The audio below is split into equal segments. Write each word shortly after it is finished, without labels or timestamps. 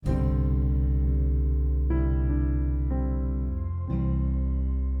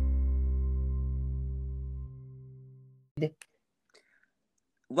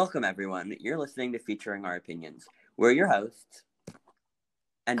Welcome, everyone. You're listening to Featuring Our Opinions. We're your hosts,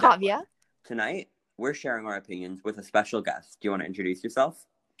 and Kavya. Tonight, we're sharing our opinions with a special guest. Do you want to introduce yourself?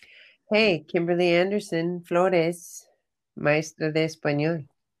 Hey, Kimberly Anderson Flores, maestra de español.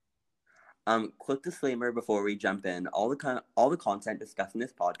 Quick disclaimer before we jump in: all the content discussed in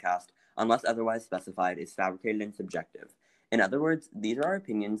this podcast, unless otherwise specified, is fabricated and subjective. In other words, these are our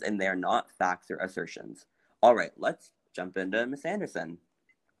opinions, and they are not facts or assertions. All right, let's jump into Miss Anderson.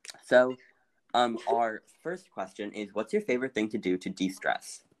 So, our first question is, what's your favorite thing to do to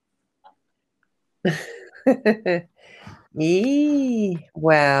de-stress?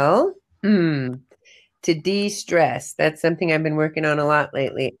 Well, to de-stress, that's something I've been working on a lot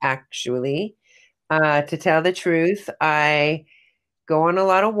lately, actually. To tell the truth, I go on a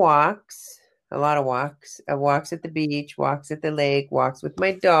lot of walks, walks at the beach, walks at the lake, walks with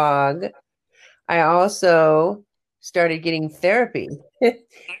my dog. I also started getting therapy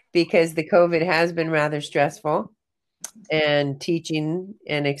because the COVID has been rather stressful, and teaching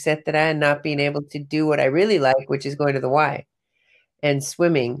and etc. and not being able to do what I really like, which is going to the Y and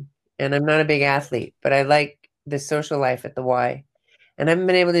swimming. And I'm not a big athlete, but I like the social life at the Y. And I haven't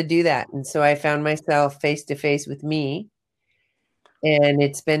been able to do that. And so I found myself face to face with me, and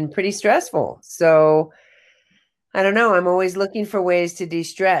it's been pretty stressful. So I don't know. I'm always looking for ways to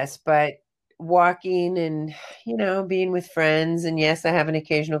de-stress, but walking and, being with friends. And yes, I have an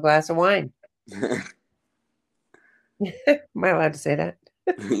occasional glass of wine. Am I allowed to say that?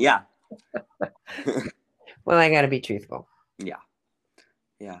 Yeah. Well, I got to be truthful. Yeah.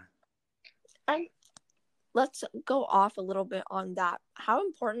 And let's go off a little bit on that. How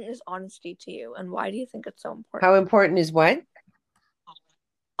important is honesty to you, and why do you think it's so important? How important is what?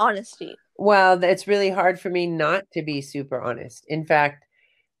 Honesty. Well, it's really hard for me not to be super honest. In fact,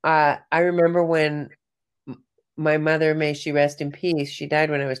 I remember when my mother, may she rest in peace, she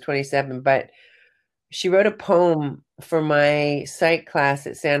died when I was 27, but she wrote a poem for my psych class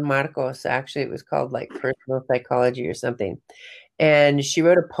at San Marcos. Actually, it was called like Personal Psychology or something. And she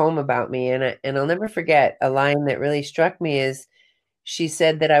wrote a poem about me, and I'll never forget a line that really struck me is she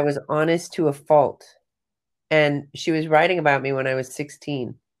said that I was honest to a fault. And she was writing about me when I was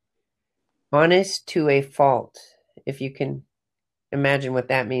 16. Honest to a fault, if you can imagine what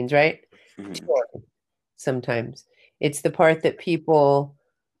that means, right? Mm-hmm. Sometimes it's the part that people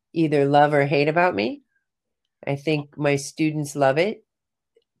either love or hate about me. I think my students love it.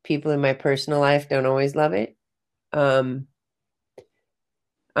 People in my personal life don't always love it. I'm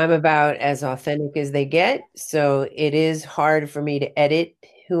about as authentic as they get, so it is hard for me to edit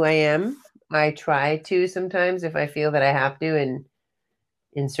who I am. I try to sometimes if I feel that I have to, and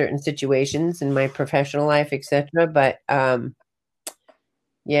in certain situations in my professional life, etc. But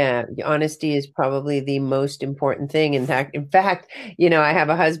yeah, honesty is probably the most important thing. In fact, I have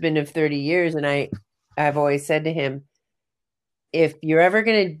a husband of 30 years, and I've always said to him, if you're ever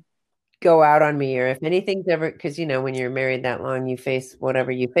going to go out on me, or if anything's ever, because when you're married that long, you face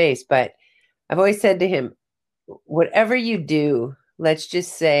whatever you face. But I've always said to him, whatever you do, let's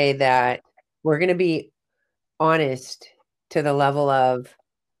just say that we're going to be honest to the level of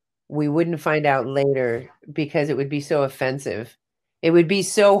we wouldn't find out later, because it would be so offensive. It would be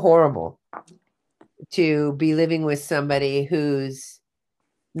so horrible to be living with somebody who's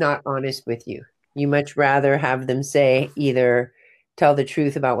not honest with you. You much rather have them say, either tell the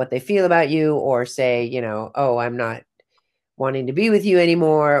truth about what they feel about you, or say, oh, I'm not wanting to be with you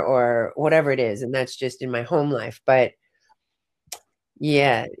anymore, or whatever it is. And that's just in my home life. But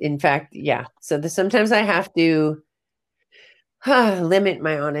yeah, in fact, yeah. So sometimes I have to limit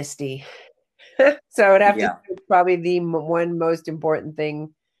my honesty. So I would have to say probably the one most important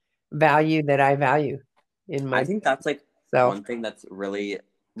value that I value in my. I think that's one thing that's really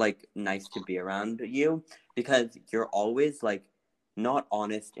nice to be around you, because you're always not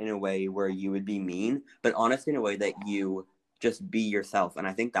honest in a way where you would be mean, but honest in a way that you just be yourself. And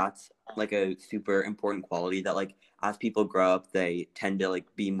I think that's a super important quality that as people grow up, they tend to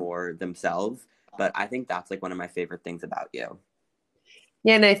be more themselves. But I think that's one of my favorite things about you.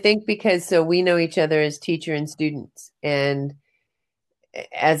 Yeah, and I think because we know each other as teacher and students, and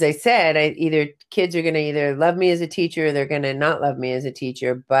as I said, either kids are going to either love me as a teacher, or they're going to not love me as a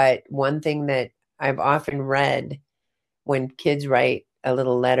teacher. But one thing that I've often read when kids write a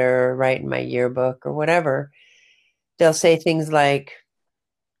little letter, or write in my yearbook or whatever, they'll say things like,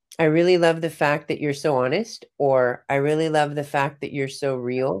 I really love the fact that you're so honest, or I really love the fact that you're so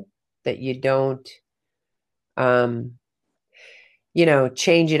real, that you don't,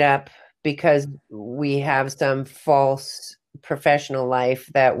 change it up because we have some false professional life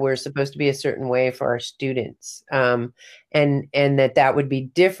that we're supposed to be a certain way for our students, and that would be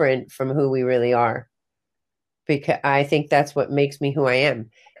different from who we really are. Because I think that's what makes me who I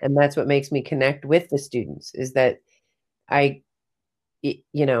am, and that's what makes me connect with the students, is that I've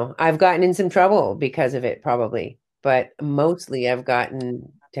gotten in some trouble because of it, probably, but mostly I've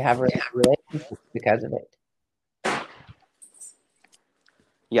gotten to have relationships because of it.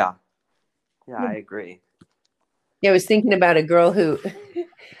 Yeah, I agree. Yeah, I was thinking about a girl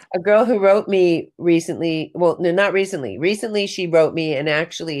who wrote me recently. Well, no, not recently. Recently, she wrote me and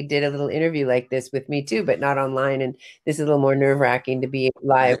actually did a little interview like this with me too, but not online. And this is a little more nerve-wracking to be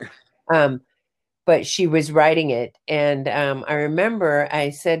live. But she was writing it. And I remember I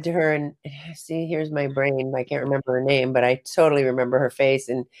said to her, and see, here's my brain. I can't remember her name, but I totally remember her face.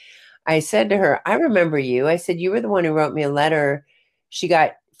 And I said to her, I remember you. I said, you were the one who wrote me a letter. She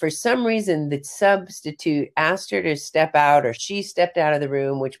got, for some reason, the substitute asked her to step out, or she stepped out of the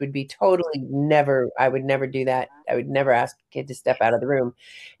room, which would be totally never, I would never do that. I would never ask a kid to step out of the room.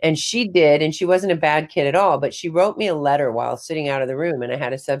 And she did, and she wasn't a bad kid at all, but she wrote me a letter while sitting out of the room, and I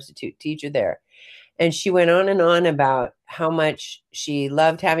had a substitute teacher there. And she went on and on about how much she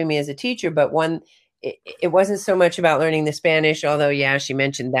loved having me as a teacher, but it wasn't so much about learning the Spanish, although, yeah, she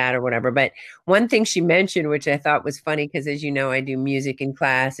mentioned that or whatever. But one thing she mentioned, which I thought was funny, because as you know, I do music in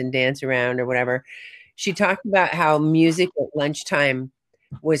class and dance around or whatever. She talked about how music at lunchtime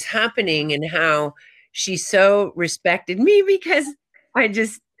was happening and how she so respected me because I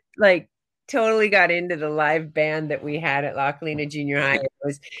just totally got into the live band that we had at La Colina Junior High. I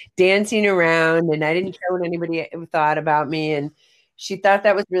was dancing around and I didn't care what anybody thought about me. And she thought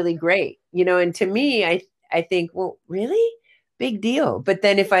that was really great, and to me, I think, well, really? Big deal. But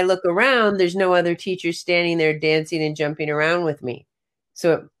then if I look around, there's no other teachers standing there dancing and jumping around with me.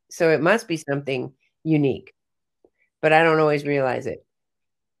 So it must be something unique, but I don't always realize it.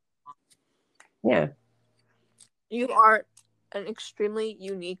 Yeah. You are an extremely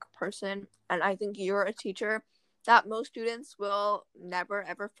unique person, and I think you're a teacher that most students will never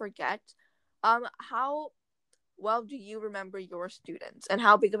ever forget. How well do you remember your students, and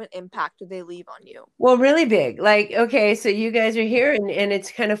how big of an impact do they leave on you? Well, really big. Okay, so you guys are here, and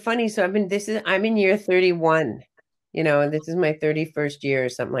it's kind of funny. So I'm in year 31, and this is my 31st year or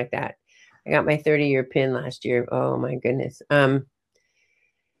something like that. I got my 30-year pin last year. Oh my goodness.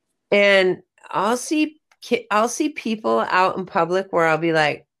 And I'll see people out in public where I'll be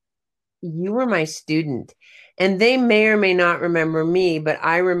like, you were my student. And they may or may not remember me, but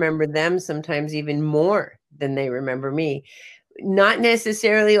I remember them sometimes even more than they remember me. Not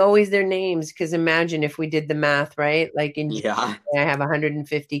necessarily always their names, because imagine if we did the math, right? Like I have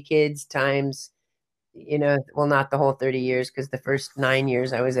 150 kids times, well, not the whole 30 years, because the first 9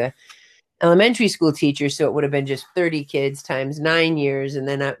 years I was a elementary school teacher, so it would have been just 30 kids times 9 years, and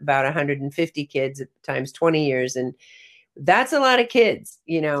then about 150 kids times 20 years, and that's a lot of kids,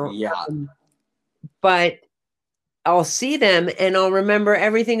 but I'll see them and I'll remember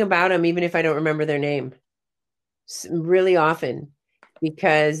everything about them, even if I don't remember their name, really often,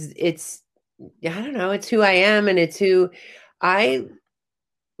 because it's, I don't know, it's who I am, and it's who I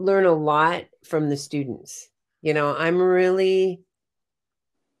learn a lot from the students. I'm really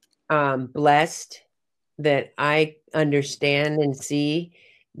blessed that I understand and see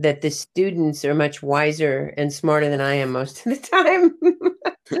that the students are much wiser and smarter than I am most of the time.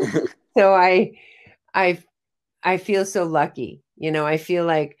 So I feel so lucky. I feel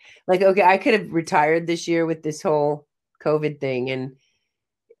like, okay, I could have retired this year with this whole COVID thing. And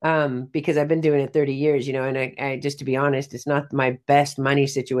because I've been doing it 30 years, and I just, to be honest, it's not my best money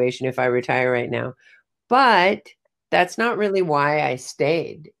situation if I retire right now, but that's not really why I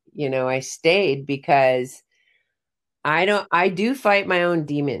stayed. I stayed because I do fight my own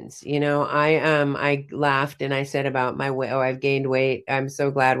demons. I laughed and I said about my weight. Oh, I've gained weight. I'm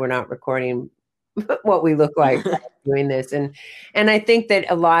so glad we're not recording what we look like doing this. And I think that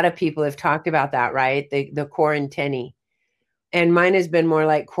a lot of people have talked about that, right? The quarantini, and mine has been more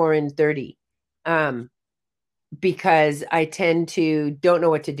like quarantine 30, because I tend to don't know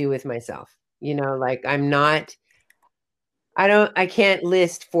what to do with myself. I can't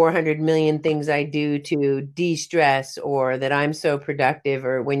list 400 million things I do to de-stress, or that I'm so productive.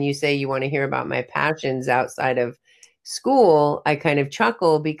 Or when you say you want to hear about my passions outside of school, I kind of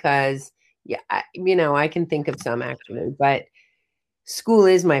chuckle because, I can think of some actually, but school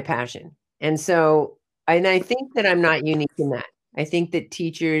is my passion. And so, and I think that I'm not unique in that. I think that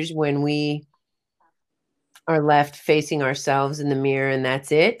teachers, when we are left facing ourselves in the mirror and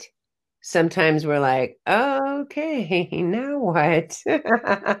that's it, sometimes we're like, oh, okay, now what?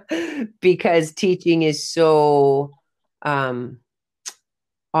 Because teaching is so um,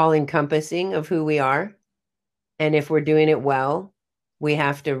 all encompassing of who we are. And if we're doing it well, we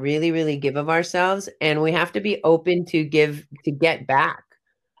have to really, really give of ourselves, and we have to be open to get back,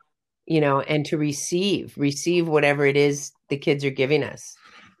 and to receive whatever it is the kids are giving us.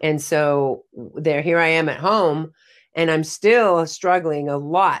 And so here I am at home, and I'm still struggling a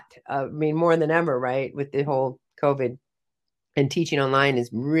lot. I mean, more than ever, right? With the whole COVID, and teaching online has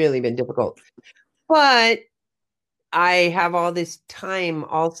really been difficult. But I have all this time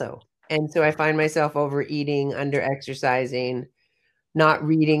also. And so I find myself overeating, under exercising, not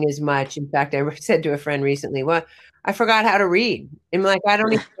reading as much. In fact, I said to a friend recently, well, I forgot how to read. I'm like, I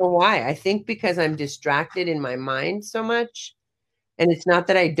don't even know why. I think because I'm distracted in my mind so much. And it's not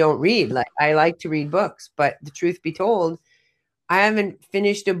that I don't read. Like, I like to read books, but the truth be told, I haven't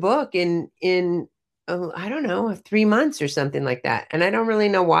finished a book in I don't know, 3 months or something like that. And I don't really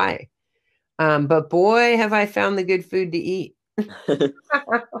know why. But boy, have I found the good food to eat.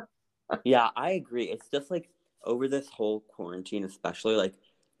 Yeah, I agree. It's just like over this whole quarantine, especially, like,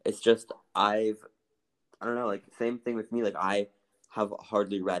 it's just, I don't know, like, same thing with me. Like, I have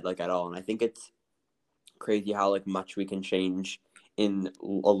hardly read, like, at all. And I think it's crazy how, like, much we can change in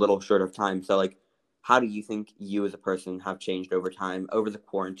a little short of time. So, like, how do you think you as a person have changed over time, over the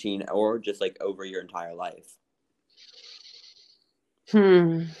quarantine, or just, like, over your entire life?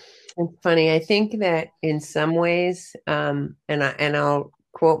 It's funny. I think that in some ways, and I'll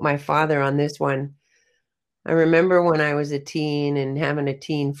quote my father on this one. I remember when I was a teen and having a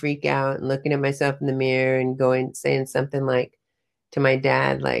teen freak out and looking at myself in the mirror and saying something like to my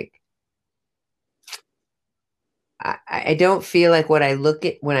dad, like, I don't feel like when I look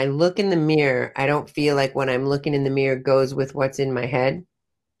in the mirror, I don't feel like when I'm looking in the mirror goes with what's in my head.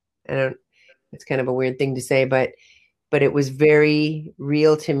 It's kind of a weird thing to say, but it was very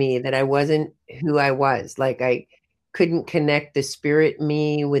real to me that I wasn't who I was. Like, I couldn't connect the spirit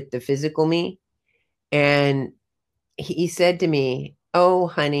me with the physical me. And he said to me, "Oh,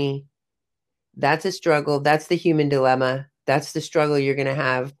 honey, that's a struggle. That's the human dilemma. That's the struggle you're going to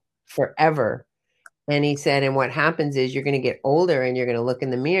have forever." And he said, and what happens is you're going to get older and you're going to look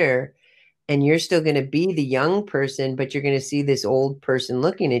in the mirror and you're still going to be the young person, but you're going to see this old person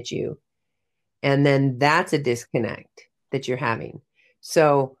looking at you. And then that's a disconnect that you're having.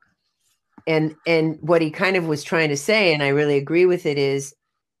 So, and what he kind of was trying to say, and I really agree with it, is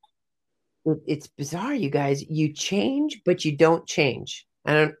it's bizarre, you guys. You change, but you don't change.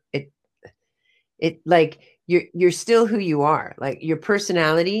 It like you're still who you are. Like, your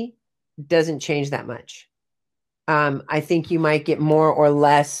personality doesn't change that much. I think you might get more or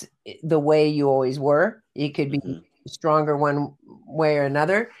less the way you always were. You could be stronger one way or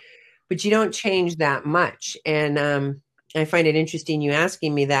another, but you don't change that much. And I find it interesting you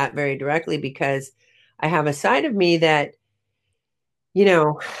asking me that very directly, because I have a side of me that,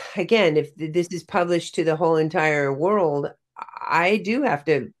 again, if this is published to the whole entire world, I do have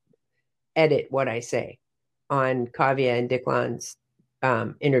to edit what I say on Kavya and Diklan's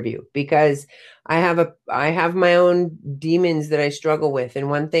interview, because I have my own demons that I struggle with. And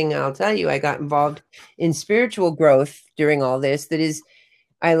one thing I'll tell you, I got involved in spiritual growth during all this. That is,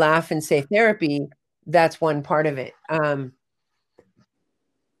 I laugh and say therapy. That's one part of it. I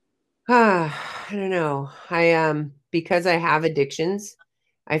don't know. Because I have addictions,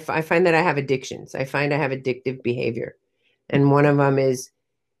 I find that I have addictions. I find I have addictive behavior. And one of them is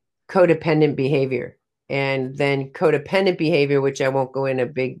codependent behavior. And then codependent behavior, which I won't go in a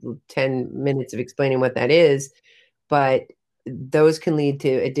big 10 minutes of explaining what that is, but those can lead to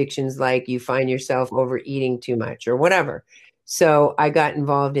addictions like you find yourself overeating too much or whatever. So I got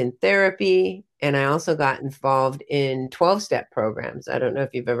involved in therapy, and I also got involved in 12-step programs. I don't know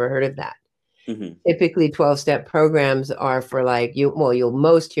if you've ever heard of that. Mm-hmm. Typically 12-step programs are for, like, you'll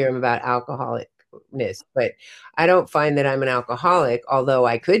most hear them about alcoholicness, but I don't find that I'm an alcoholic, although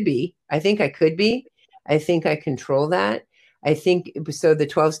I could be. I think I could be. I think I control that. I think so. The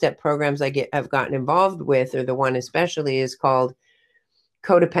 12-step programs I've gotten involved with, or the one especially, is called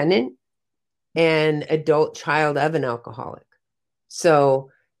Codependent and Adult Child of an Alcoholic. So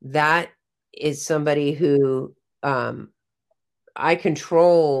that is somebody who I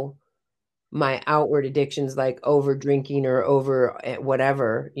control my outward addictions, like over drinking or over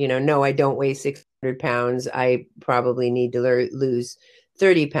whatever. No, I don't weigh 600 pounds. I probably need to lose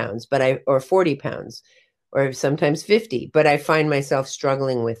 30 pounds, or 40 pounds, or sometimes 50, but I find myself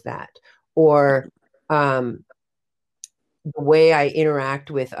struggling with that. Or the way I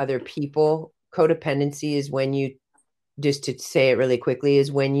interact with other people. Codependency is when you, just to say it really quickly,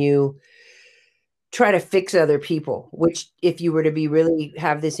 is when you try to fix other people, which if you were to be really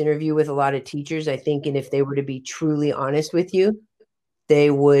have this interview with a lot of teachers, I think, and if they were to be truly honest with you, they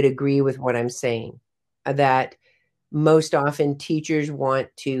would agree with what I'm saying, that most often teachers want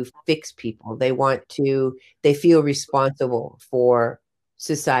to fix people. They feel responsible for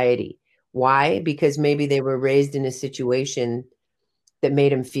society. Why? Because maybe they were raised in a situation that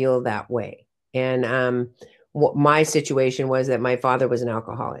made them feel that way. And what my situation was that my father was an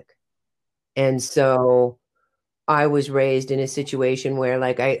alcoholic. And so I was raised in a situation where,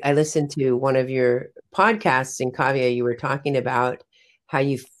 like, I listened to one of your podcasts, and Kavya, you were talking about how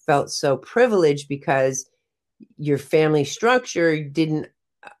you felt so privileged because your family structure didn't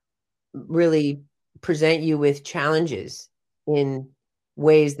really present you with challenges in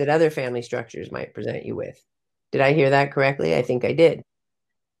ways that other family structures might present you with. Did I hear that correctly? I think I did.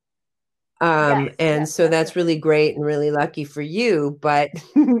 So that's really great and really lucky for you. But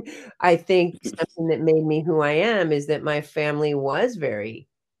I think something that made me who I am is that my family was very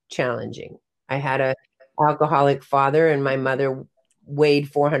challenging. I had an alcoholic father, and my mother weighed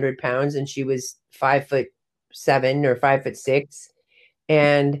 400 pounds, and she was 5'7" or 5'6".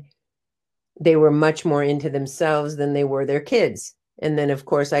 And they were much more into themselves than they were their kids. And then, of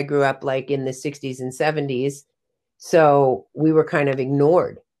course, I grew up like in the 60s and 70s. So we were kind of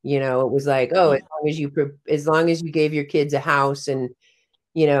ignored. It was like, oh, as long as you gave your kids a house and,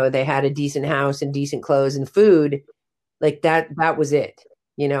 they had a decent house and decent clothes and food, like that was it.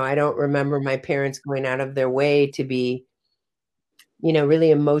 I don't remember my parents going out of their way to be,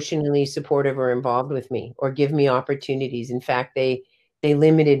 really emotionally supportive or involved with me or give me opportunities. In fact, they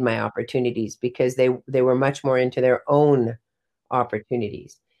limited my opportunities because they were much more into their own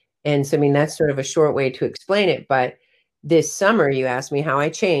opportunities. And so, I mean, that's sort of a short way to explain it. But this summer, you asked me how I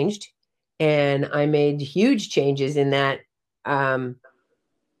changed, and I made huge changes in that.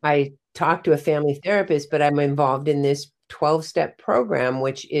 I talked to a family therapist, but I'm involved in this 12-step program,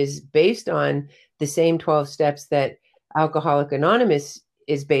 which is based on the same 12 steps that Alcoholics Anonymous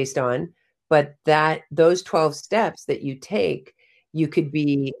is based on. But those 12 steps that you take, you could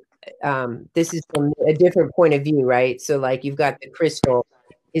be, this is from a different point of view, right? So like you've got the crystal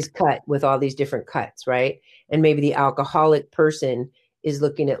is cut with all these different cuts, right? And maybe the alcoholic person is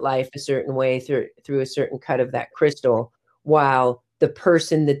looking at life a certain way through a certain cut of that crystal, while the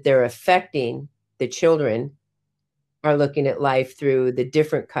person that they're affecting, the children, are looking at life through the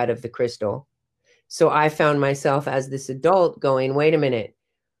different cut of the crystal. So I found myself as this adult going, wait a minute,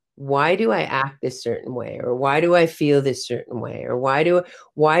 why do I act this certain way? Or why do I feel this certain way? Or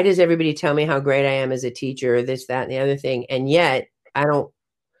why does everybody tell me how great I am as a teacher, or this, that, and the other thing? And yet I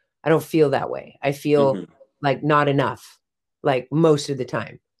don't feel that way. I feel like not enough, like most of the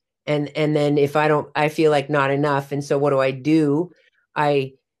time. And then if I feel like not enough. And so what do?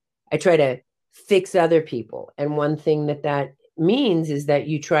 I try to fix other people. And one thing that means is that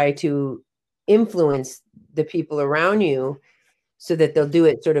you try to influence the people around you so that they'll do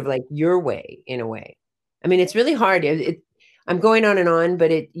it sort of like your way, in a way. I mean, it's really hard. I'm going on and on,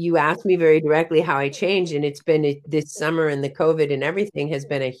 but you asked me very directly how I changed, and it's been this summer, and the COVID and everything has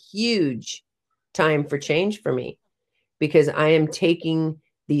been a huge time for change for me, because I am taking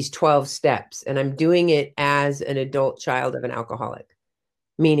these 12 steps and I'm doing it as an adult child of an alcoholic,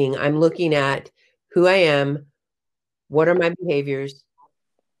 meaning I'm looking at who I am, what are my behaviors,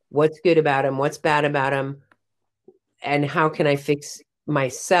 what's good about them, what's bad about them, and how can I fix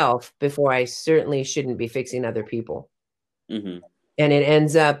myself before I certainly shouldn't be fixing other people. Mm-hmm. And it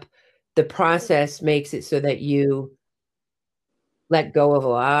ends up, the process makes it so that you let go of a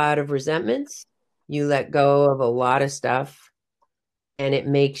lot of resentments, you let go of a lot of stuff, and it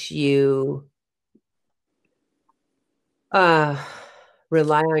makes you rely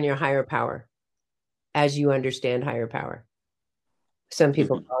on your higher power as you understand higher power. Some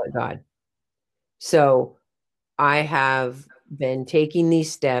people call it God. So I have been taking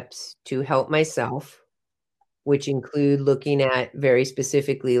these steps to help myself, which include looking at very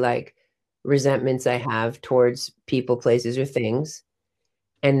specifically like resentments I have towards people, places, or things,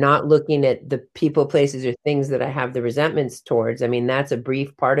 and not looking at the people, places, or things that I have the resentments towards. I mean, that's a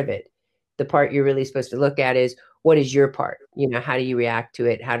brief part of it. The part you're really supposed to look at is, what is your part? How do you react to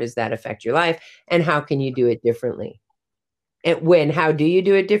it? How does that affect your life? And how can you do it differently? And how do you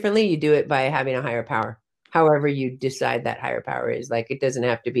do it differently? You do it by having a higher power. However you decide that higher power is. Like, it doesn't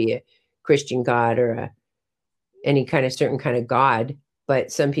have to be a Christian God or any kind of certain kind of God,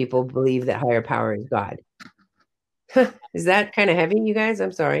 but some people believe that higher power is God. Is that kind of heavy, you guys?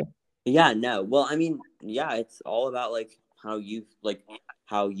 I'm sorry. Yeah, no. Well, I mean, yeah, it's all about like how you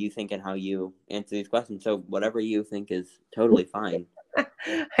think and how you answer these questions. So whatever you think is totally fine.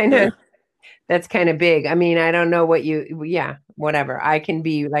 I know. That's kind of big. I mean, I don't know what yeah, whatever. I can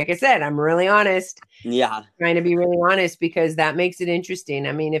be, like I said, I'm really honest. Yeah. Trying to be really honest because that makes it interesting.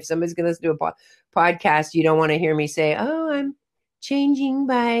 I mean, if somebody's going to listen to a podcast, you don't want to hear me say, oh, I'm changing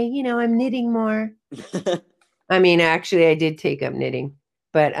by, I'm knitting more. I mean, actually, I did take up knitting,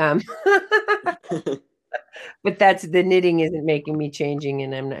 but but that's the knitting isn't making me changing,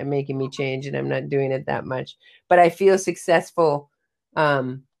 and I'm not making me change, and I'm not doing it that much. But I feel successful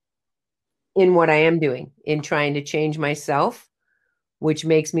in what I am doing, in trying to change myself, which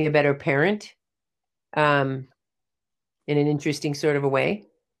makes me a better parent in an interesting sort of a way.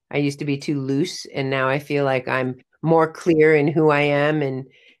 I used to be too loose, and now I feel like I'm more clear in who I am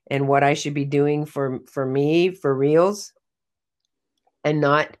and what I should be doing for me, for reals, and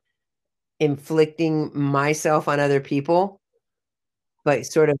not inflicting myself on other people, but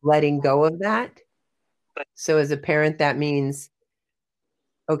sort of letting go of that. So as a parent, that means,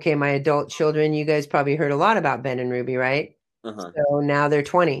 okay, my adult children, you guys probably heard a lot about Ben and Ruby, right? Uh-huh. So now they're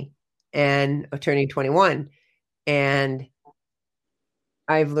 20 and turning 21. And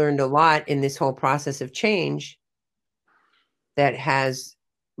I've learned a lot in this whole process of change that has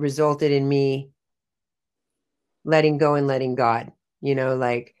resulted in me letting go and letting God,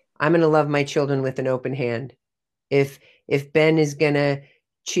 like I'm going to love my children with an open hand. If Ben is going to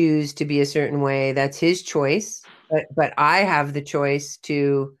choose to be a certain way, that's his choice. But I have the choice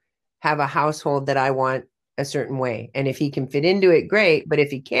to have a household that I want a certain way. And if he can fit into it, great. But if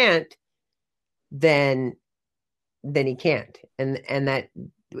he can't, then he can't. And that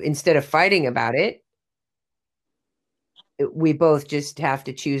instead of fighting about it, we both just have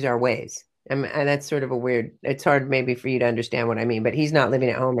to choose our ways. And that's sort of it's hard maybe for you to understand what I mean, but he's not living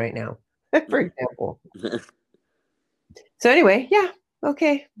at home right now, for example. So anyway, yeah.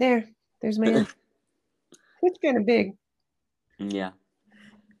 Okay. There's my answer. It's kind of big. Yeah.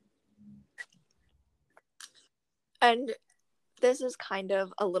 And this is kind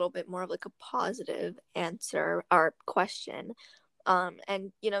of a little bit more of like a positive answer or question.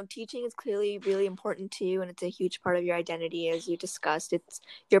 And teaching is clearly really important to you, and it's a huge part of your identity, as you discussed. It's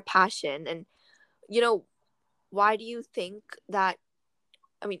your passion. And why do you think that,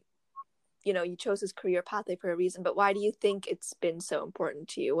 I mean, you chose this career pathway for a reason, but why do you think it's been so important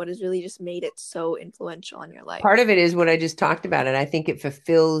to you? What has really just made it so influential in your life? Part of it is what I just talked about, and I think it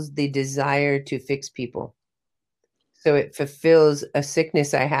fulfills the desire to fix people. So it fulfills a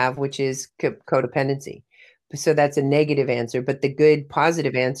sickness I have, which is codependency. So that's a negative answer, but the good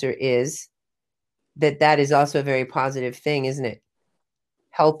positive answer is that is also a very positive thing, isn't it?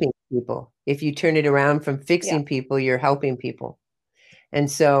 Helping people. If you turn it around from fixing people, you're helping people.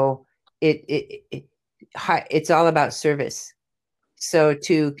 And so it's all about service. So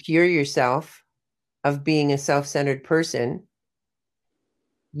to cure yourself of being a self-centered person,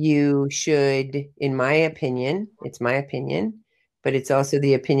 you should, in my opinion, it's my opinion, but it's also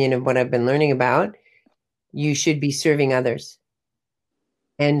the opinion of what I've been learning about, you should be serving others.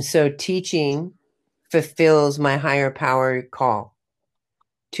 And so teaching fulfills my higher power call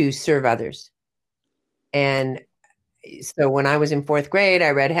to serve others. And so when I was in 4th grade,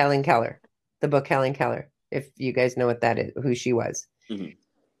 I read Helen Keller, the book Helen Keller, if you guys know what that is, who she was. Mm-hmm.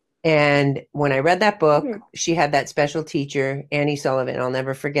 And when I read that book, she had that special teacher, Annie Sullivan. I'll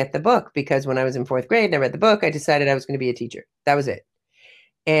never forget the book, because when I was in 4th grade and I read the book, I decided I was going to be a teacher. That was it.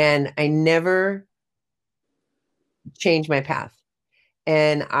 And I never changed my path.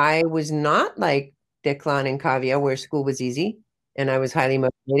 And I was not like Declan and Kavya, where school was easy and I was highly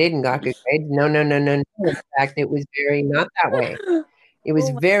motivated and got good grades. No. In fact, it was very not that way. It was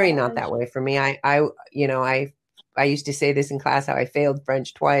very not that way for me. I used to say this in class, how I failed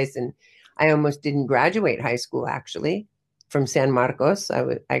French twice, and I almost didn't graduate high school, actually, from San Marcos.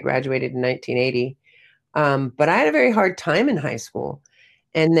 I graduated in 1980. But I had a very hard time in high school.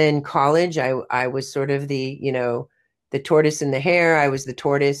 And then college, I was sort of the tortoise and the hare. I was the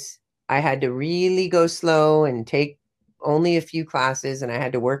tortoise. I had to really go slow and take only a few classes, and I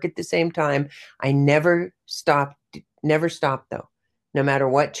had to work at the same time. I never stopped though. No matter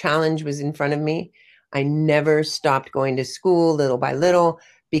what challenge was in front of me, I never stopped going to school little by little,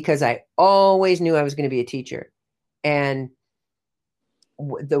 because I always knew I was going to be a teacher. And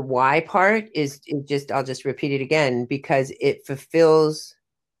the why part is I'll just repeat it again, because it fulfills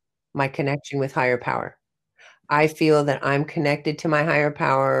my connection with higher power. I feel that I'm connected to my higher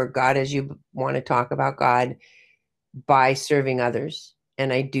power, God, as you want to talk about God, by serving others.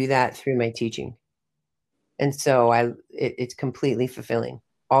 And I do that through my teaching. And so it's completely fulfilling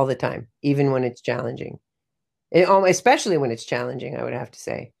all the time, even when it's challenging. Especially when it's challenging, I would have to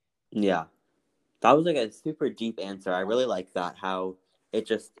say. Yeah. That was like a super deep answer. I really like that, how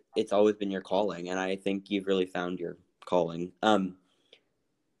it's always been your calling, and I think you've really found your calling.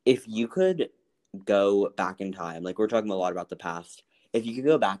 If you could go back in time, like we're talking a lot about the past, if you could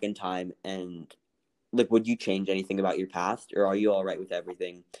go back in time and like, would you change anything about your past, or are you all right with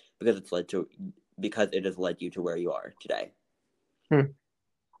everything because it has led you to where you are today?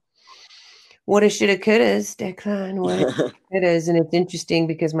 Woulda, shoulda, couldas, Declan. Woulda, couldas. And it's interesting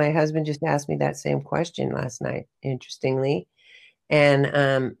because my husband just asked me that same question last night, interestingly.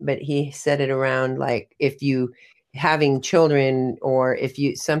 And but he said it around like, if you having children, or if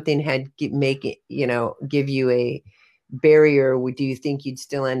you something had make it, give you a barrier, do you think you'd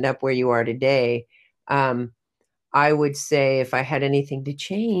still end up where you are today? I would say, if I had anything to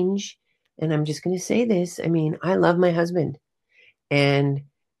change, and I'm just going to say this, I mean, I love my husband,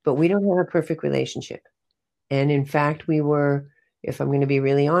 but we don't have a perfect relationship. And in fact, if I'm going to be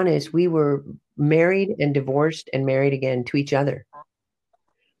really honest, we were married and divorced and married again to each other.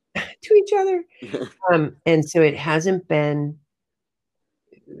 To each other. And so it hasn't been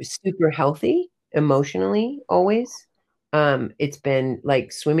super healthy emotionally always. It's been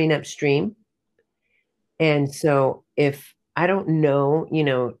like swimming upstream. And so if I don't know,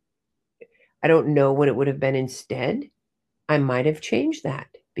 I don't know what it would have been instead, I might have changed that,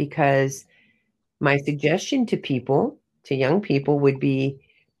 because my suggestion to young people would be,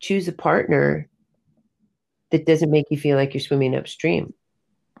 choose a partner that doesn't make you feel like you're swimming upstream.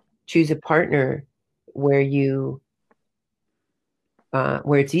 Choose a partner where it's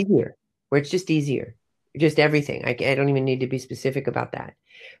easier, where it's just easier, just everything. I don't even need to be specific about that.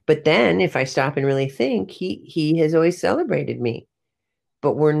 But then if I stop and really think, he has always celebrated me,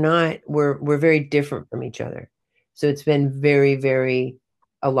 but we're very different from each other. So it's been very, very,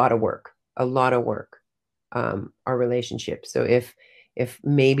 a lot of work, our relationship. So if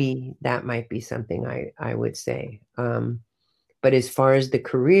maybe that might be something I would say. But as far as the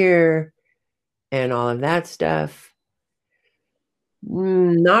career and all of that stuff,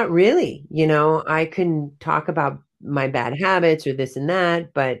 not really. I can talk about my bad habits or this and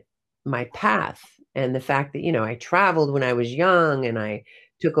that, but my path and the fact that, I traveled when I was young, and I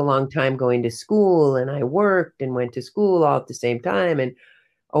took a long time going to school, and I worked and went to school all at the same time, and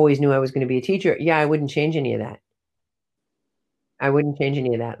always knew I was going to be a teacher. Yeah, I wouldn't change any of that. I wouldn't change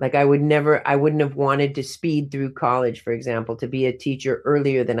any of that. Like I wouldn't have wanted to speed through college, for example, to be a teacher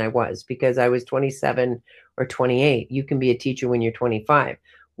earlier than I was, because I was 27 or 28. You can be a teacher when you're 25.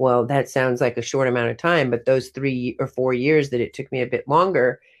 Well, that sounds like a short amount of time, but those 3 or 4 years that it took me a bit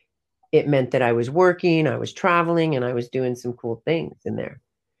longer, it meant that I was working, I was traveling, and I was doing some cool things in there.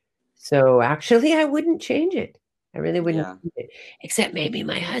 So actually, I wouldn't change it. I really wouldn't change it, except maybe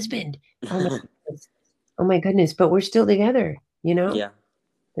my husband. Oh my goodness, but we're still together. Yeah.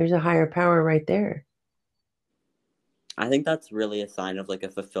 There's a higher power right there. I think that's really a sign of like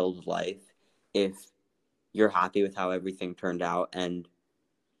a fulfilled life, if you're happy with how everything turned out and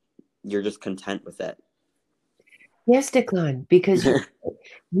you're just content with it. Yes, Declan, because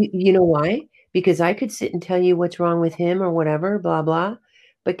you know why? Because I could sit and tell you what's wrong with him or whatever, blah, blah.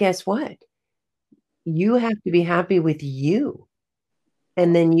 But guess what? You have to be happy with you.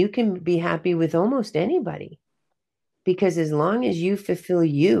 And then you can be happy with almost anybody. Because as long as you fulfill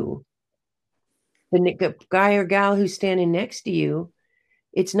you, the guy or gal who's standing next to you,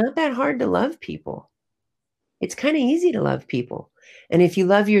 it's not that hard to love people. It's kind of easy to love people. And if you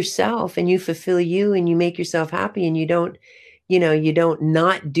love yourself and you fulfill you and you make yourself happy, and you don't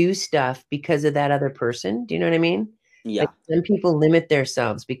not do stuff because of that other person. Do you know what I mean? Yeah. Like, some people limit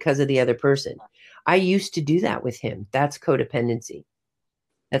themselves because of the other person. I used to do that with him. That's codependency.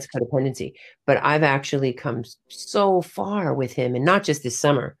 But I've actually come so far with him, and not just this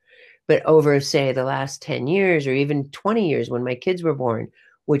summer, but over, say, the last 10 years or even 20 years when my kids were born,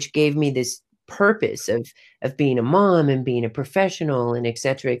 which gave me this purpose of being a mom and being a professional and et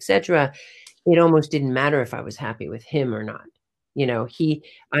cetera, et cetera. It almost didn't matter if I was happy with him or not.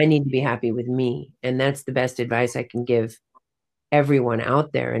 I need to be happy with me. And that's the best advice I can give everyone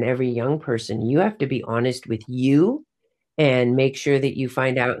out there, and every young person. You have to be honest with you and make sure that you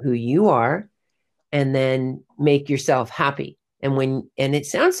find out who you are, and then make yourself happy. And it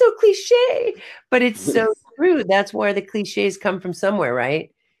sounds so cliche, but it's so true. That's where the cliches come from somewhere,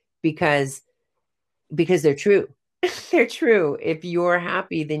 right? Because they're true. They're true. If you're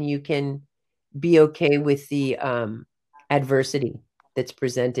happy, then you can be okay with the adversity that's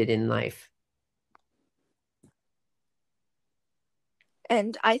presented in life.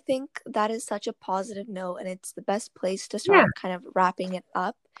 And I think that is such a positive note, and it's the best place to start kind of wrapping it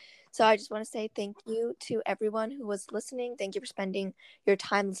up. So I just want to say thank you to everyone who was listening. Thank you for spending your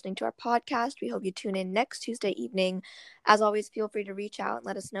time listening to our podcast. We hope you tune in next Tuesday evening. As always, feel free to reach out and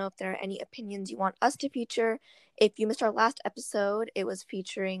let us know if there are any opinions you want us to feature. If you missed our last episode, it was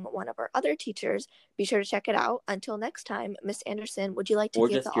featuring one of our other teachers. Be sure to check it out. Until next time, Miss Anderson, would you like to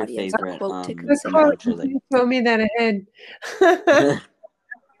give the audience a quote to consider? You told me that ahead.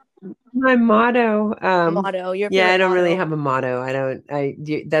 My motto. I don't really have a motto.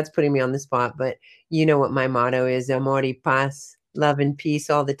 That's putting me on the spot, but you know what my motto is: amor y paz, love and peace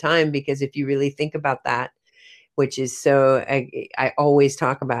all the time. Because if you really think about that, which is so, I always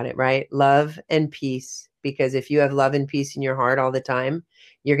talk about it, right? Love and peace. Because if you have love and peace in your heart all the time,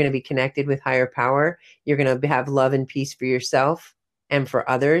 you're going to be connected with higher power. You're going to have love and peace for yourself and for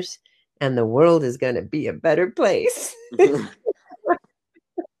others. And the world is going to be a better place.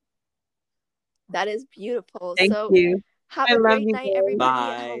 That is beautiful. Thank you. Have a great night,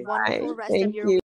 everybody. Have a wonderful rest of your week.